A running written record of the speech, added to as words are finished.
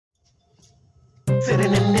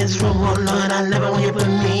Sitting in this room, oh Lord, I love it when you put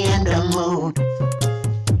me in the mood.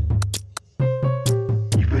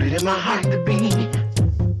 You put it in my heart to be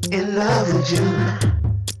in love with you.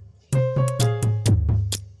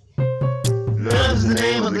 Love's the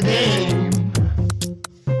name of the game.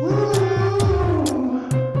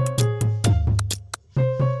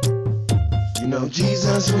 You know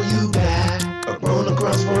Jesus, who you got up on the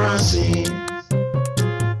cross for our sins.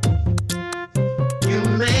 You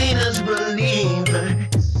made us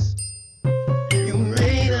believers. You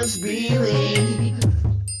made us believe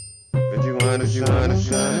that you want to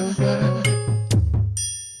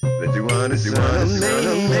that you want to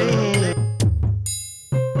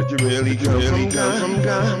but you really come from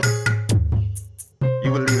God.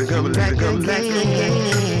 You will leave it, come back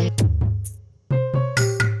again.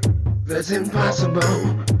 That's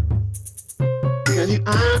impossible, because you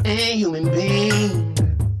are a human being.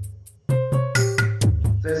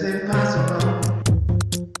 That's impossible.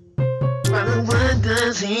 Father, what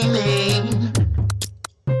does he mean?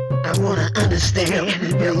 I wanna understand,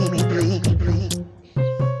 please.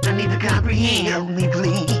 I need to comprehend, help me,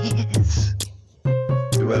 please.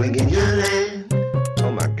 Dwelling in your land.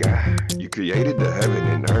 Oh my God, you created the heaven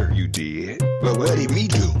and earth, you did. Well, what did we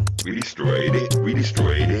do? We destroyed it.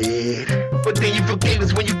 But then you forgave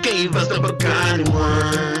us when you gave us the forgotten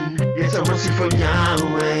one. Yes, I'm merciful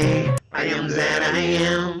Yahweh. I am that I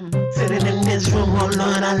am. Sitting in this room, oh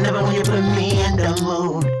Lord, I love it when you put me in the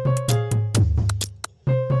mood.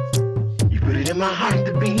 You put it in my heart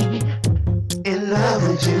to be in love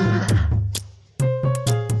with you.